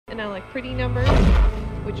kind of like pretty numbers,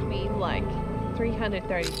 which mean like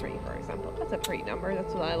 333, for example. That's a pretty number.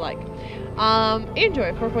 That's what I like.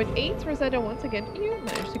 Enjoy 4.8. Rosetta, once again, you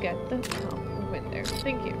managed to get the top win there.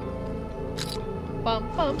 Thank you. Bum,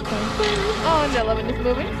 bum, bum, bum. Oh, and the 11 is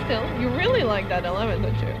moving still. You really like that 11,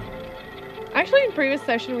 don't you? Actually, in previous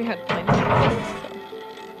session, we had plenty of those, so.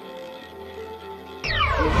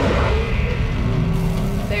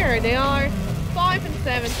 There they are. 5 and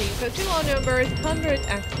 17. So two odd numbers,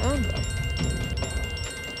 100x on them.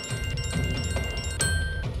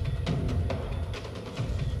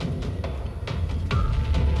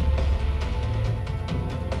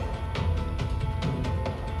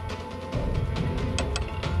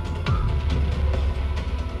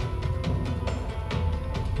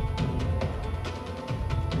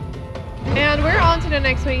 And we're on to the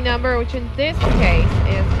next winning number, which in this case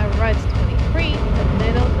is a red 23. The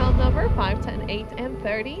middle count number, 5, 10, 8, and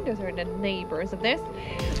 30. Those are the neighbors of this.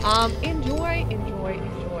 Enjoy the wins.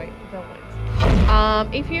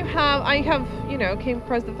 If you have, I have, you know, came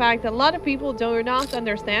across the fact that a lot of people do not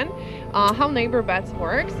understand how neighbor bets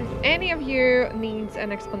works. If any of you needs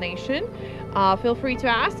an explanation, feel free to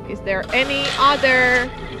ask. Is there any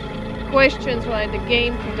other questions related to the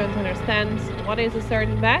game? If you don't understand what is a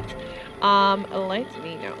certain bet, let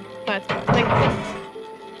me know. That's good. Thank you.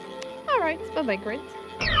 Alright, bye-bye, Grint.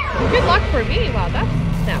 Good luck for me. Wow,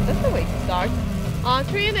 that's the way to start.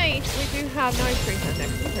 3 and 8, we do have nice 3 and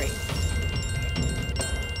next and 3.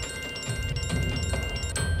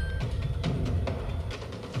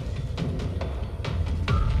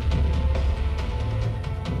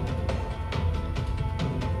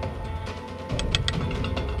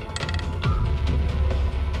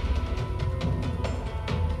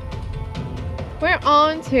 We're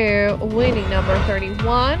on to winning number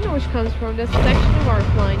 31, which comes from the section of our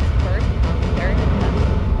client's first calendar.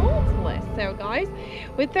 That's list. So guys,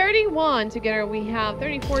 with 31 together we have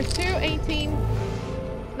 34, 2, 18,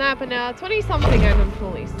 Snap and 20 something I don't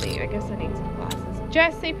fully see. I guess I need some glasses.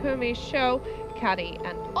 Jesse, Pumi, Show, Caddy,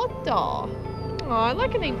 and Otto. Oh, I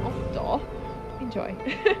like the name Otto. Enjoy.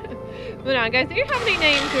 But now guys, do you have any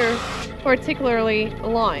names you're particularly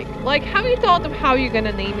like? Like, have you thought of how you're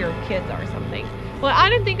gonna name your kids or something? Well, I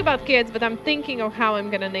don't think about kids, but I'm thinking of how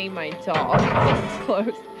I'm gonna name my dog. It's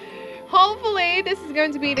close. Hopefully, this is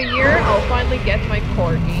going to be the year I'll finally get my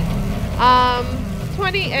corgi.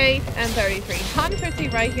 28 and 33. 150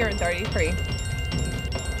 right here and 33.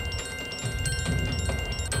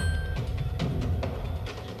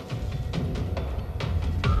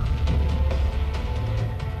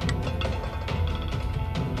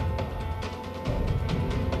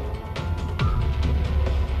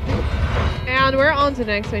 And we're on to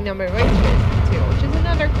the next winning number, which is 2, which is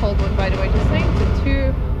another cold one, by the way. Just saying, the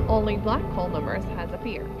 2 only black cold numbers has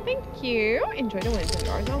appeared. Thank you. Enjoy the wins of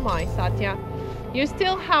yours. Oh my, Satya. You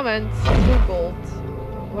still haven't Googled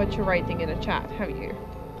what you're writing in the chat, have you?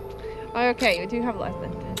 Okay, you do have less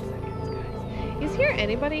than 10 seconds, guys. Is here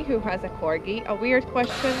anybody who has a corgi? A weird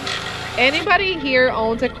question. Anybody here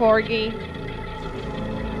owns a corgi?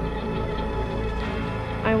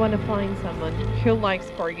 I want to find someone who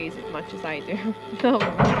likes corgis as much as I do. No.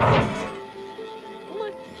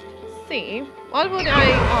 Let's see. What would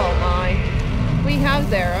I... Oh my. We have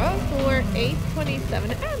 0, 4, 8,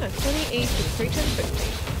 27, and a 28, 3, 10,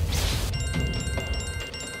 50.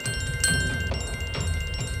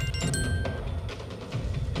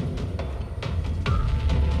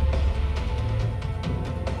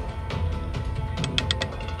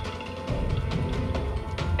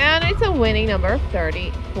 And it's a winning number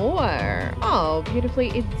 34. Oh, beautifully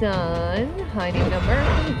it's done. High name number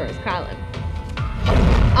from the first column.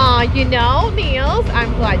 You know, Niels,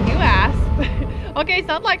 I'm glad you asked. Okay, it's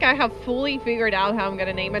not like I have fully figured out how I'm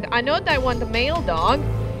gonna name it. I know that I want a male dog.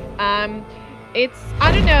 It's,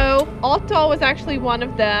 I don't know, Otto was actually one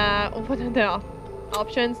of the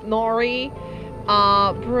options. Nori,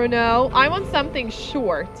 Bruno. I want something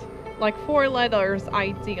short, like 4 letters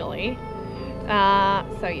ideally.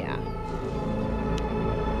 So yeah.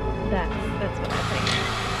 That's what I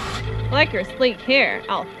think. I like your sleek hair.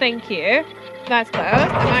 Oh, thank you. That's close.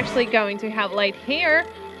 I'm actually going to have light hair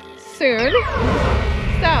soon.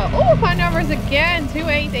 So, oh, 5 numbers again. 2,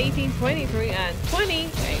 8, 18, 23, and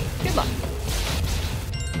 28. Good luck.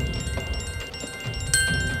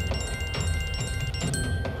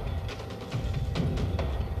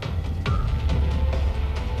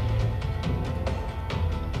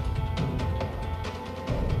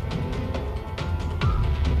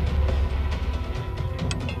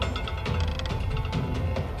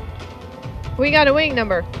 We got a wing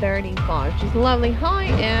number 35, which is a lovely high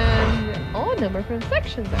and odd number from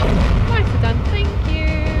section zone. Nicely done, thank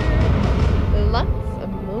you.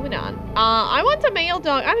 I want a male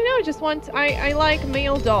dog. I don't know. I like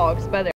male dogs better.